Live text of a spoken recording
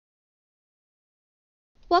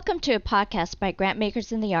Welcome to a podcast by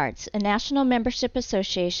Grantmakers in the Arts, a national membership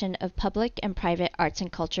association of public and private arts and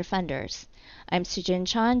culture funders. I'm Sujin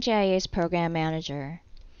Chan, GIA's program manager.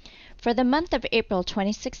 For the month of April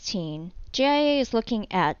 2016, GIA is looking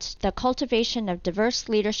at the cultivation of diverse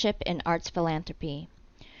leadership in arts philanthropy.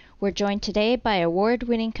 We're joined today by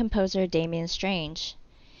award-winning composer Damian Strange.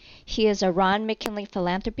 He is a Ron McKinley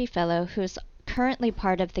Philanthropy Fellow who's currently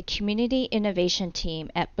part of the Community Innovation Team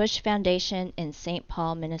at Bush Foundation in St.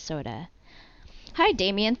 Paul, Minnesota. Hi,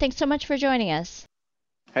 Damian. Thanks so much for joining us.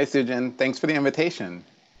 Hi, Sujin. Thanks for the invitation.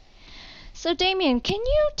 So, Damian, can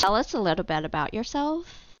you tell us a little bit about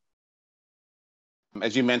yourself?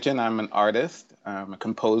 As you mentioned, I'm an artist, I'm a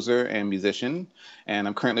composer and musician, and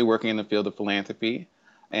I'm currently working in the field of philanthropy.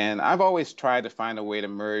 And I've always tried to find a way to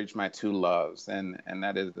merge my two loves, and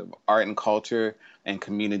that is art and culture and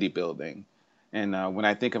community building. And when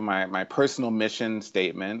I think of my personal mission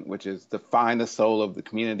statement, which is to find the soul of the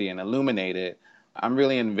community and illuminate it, I'm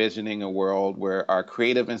really envisioning a world where our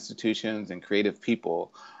creative institutions and creative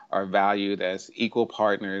people are valued as equal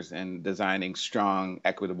partners in designing strong,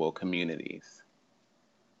 equitable communities.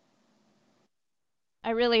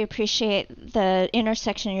 I really appreciate the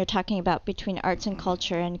intersection you're talking about between arts and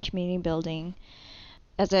culture and community building.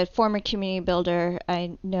 As a former community builder,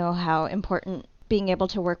 I know how important being able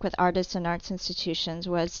to work with artists and arts institutions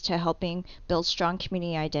was to helping build strong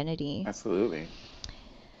community identity. Absolutely.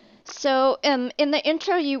 So in the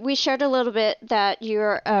intro, we shared a little bit that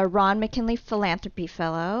you're a Ron McKinley Philanthropy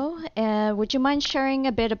Fellow. Would you mind sharing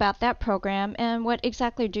a bit about that program and what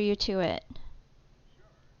exactly drew you to it?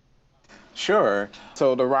 Sure.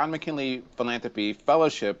 So the Ron McKinley Philanthropy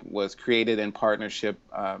Fellowship was created in partnership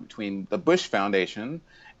between the Bush Foundation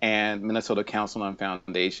and Minnesota Council on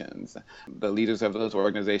Foundations. The leaders of those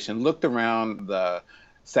organizations looked around the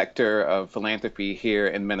sector of philanthropy here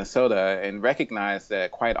in Minnesota and recognized that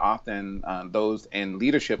quite often those in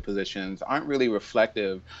leadership positions aren't really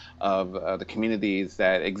reflective of the communities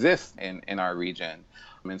that exist in our region.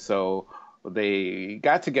 And so they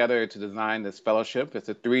got together to design this fellowship. It's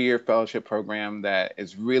a 3-year fellowship program that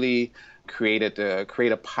is really created to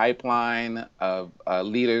create a pipeline of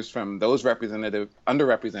leaders from those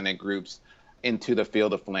underrepresented groups into the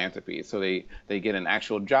field of philanthropy. So they get an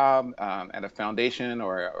actual job at a foundation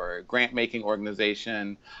or a grant-making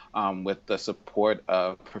organization with the support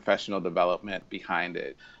of professional development behind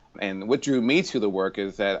it. And what drew me to the work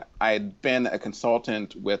is that I had been a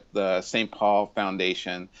consultant with the St. Paul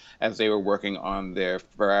Foundation as they were working on their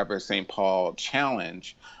Forever St. Paul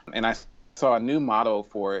Challenge. And I saw a new model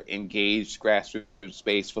for engaged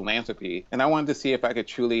grassroots-based philanthropy. And I wanted to see if I could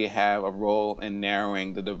truly have a role in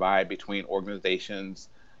narrowing the divide between organizations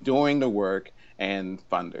doing the work and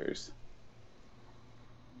funders.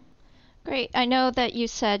 Great. I know that you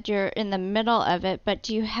said you're in the middle of it, but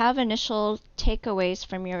do you have initial takeaways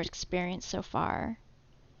from your experience so far?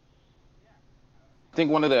 I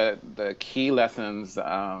think one of the key lessons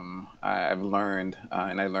I've learned,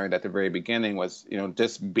 and I learned at the very beginning, was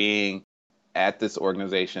just being at this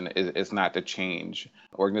organization is not the change.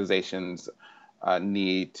 Organizations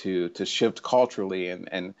need to shift culturally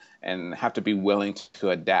and have to be willing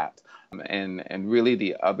to adapt. And really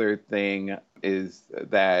the other thing is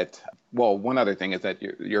that, well, one other thing is that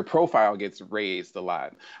your profile gets raised a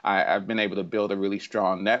lot. I've been able to build a really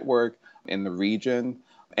strong network in the region,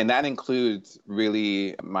 and that includes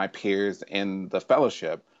really my peers in the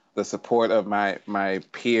fellowship, the support of my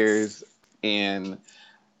peers in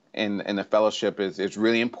the fellowship is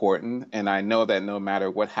really important. And I know that no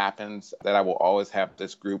matter what happens, that I will always have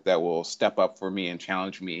this group that will step up for me and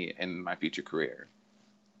challenge me in my future career.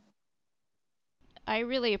 I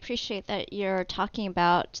really appreciate that you're talking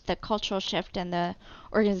about the cultural shift and the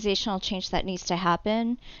organizational change that needs to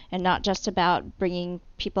happen, and not just about bringing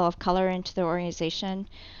people of color into the organization.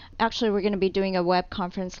 Actually, we're going to be doing a web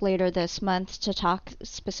conference later this month to talk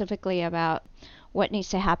specifically about what needs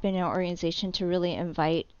to happen in an organization to really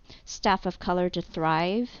invite staff of color to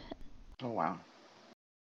thrive. Oh, wow.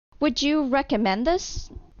 Would you recommend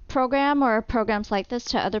this program or programs like this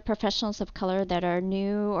to other professionals of color that are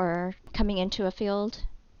new or coming into a field?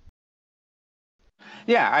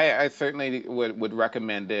 Yeah, I certainly would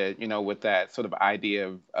recommend it, with that sort of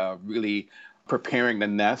idea of really preparing the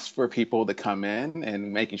nest for people to come in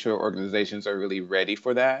and making sure organizations are really ready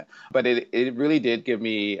for that. But it really did give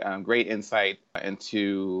me great insight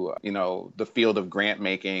into, the field of grant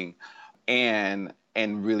making and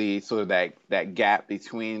really sort of that gap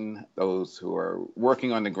between those who are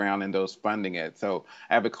working on the ground and those funding it. So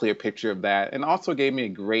I have a clear picture of that, and also gave me a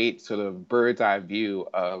great sort of bird's eye view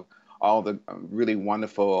of all the really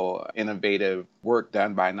wonderful, innovative work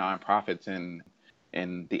done by nonprofits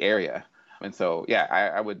in the area. And so,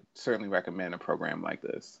 yeah, I would certainly recommend a program like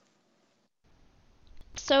this.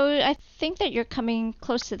 So I think that you're coming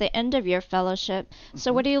close to the end of your fellowship.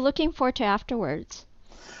 So what are you looking forward to afterwards?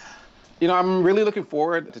 I'm really looking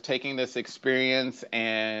forward to taking this experience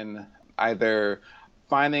and either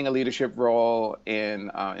finding a leadership role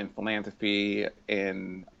in philanthropy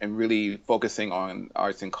and really focusing on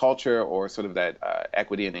arts and culture or sort of that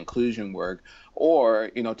equity and inclusion work,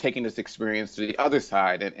 or taking this experience to the other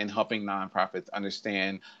side and helping nonprofits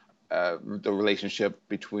understand the relationship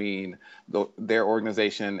between their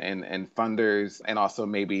organization and funders, and also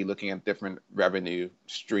maybe looking at different revenue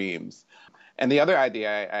streams. And the other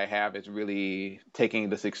idea I have is really taking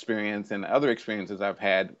this experience and other experiences I've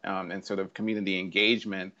had in sort of community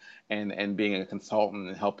engagement and being a consultant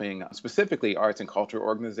and helping specifically arts and culture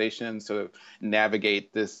organizations sort of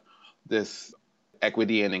navigate this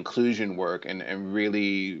equity and inclusion work and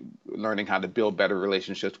really learning how to build better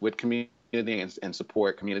relationships with community and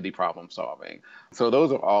support community problem solving. So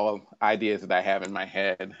those are all ideas that I have in my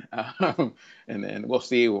head. And then we'll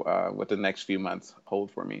see what the next few months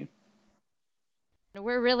hold for me.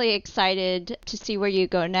 We're really excited to see where you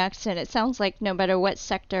go next, and it sounds like no matter what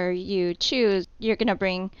sector you choose, you're going to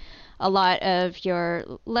bring a lot of your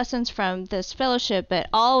lessons from this fellowship, but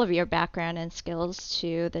all of your background and skills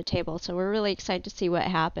to the table. So we're really excited to see what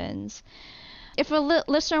happens. If a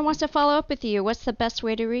listener wants to follow up with you, what's the best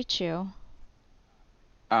way to reach you?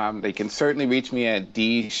 They can certainly reach me at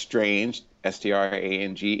dstrange,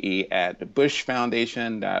 Strange, at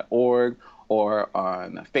bushfoundation.org, or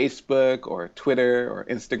on Facebook or Twitter or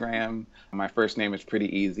Instagram. My first name is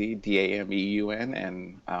pretty easy, Dameun,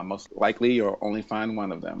 and most likely you'll only find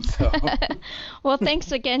one of them. So. Well,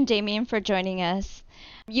 thanks again, Damien, for joining us.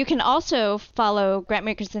 You can also follow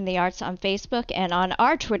Grantmakers in the Arts on Facebook and on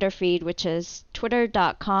our Twitter feed, which is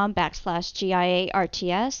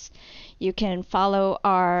twitter.com/GIARTS. You can follow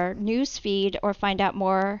our news feed or find out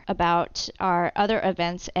more about our other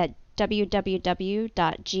events at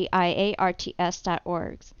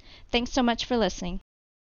www.giarts.org. Thanks so much for listening.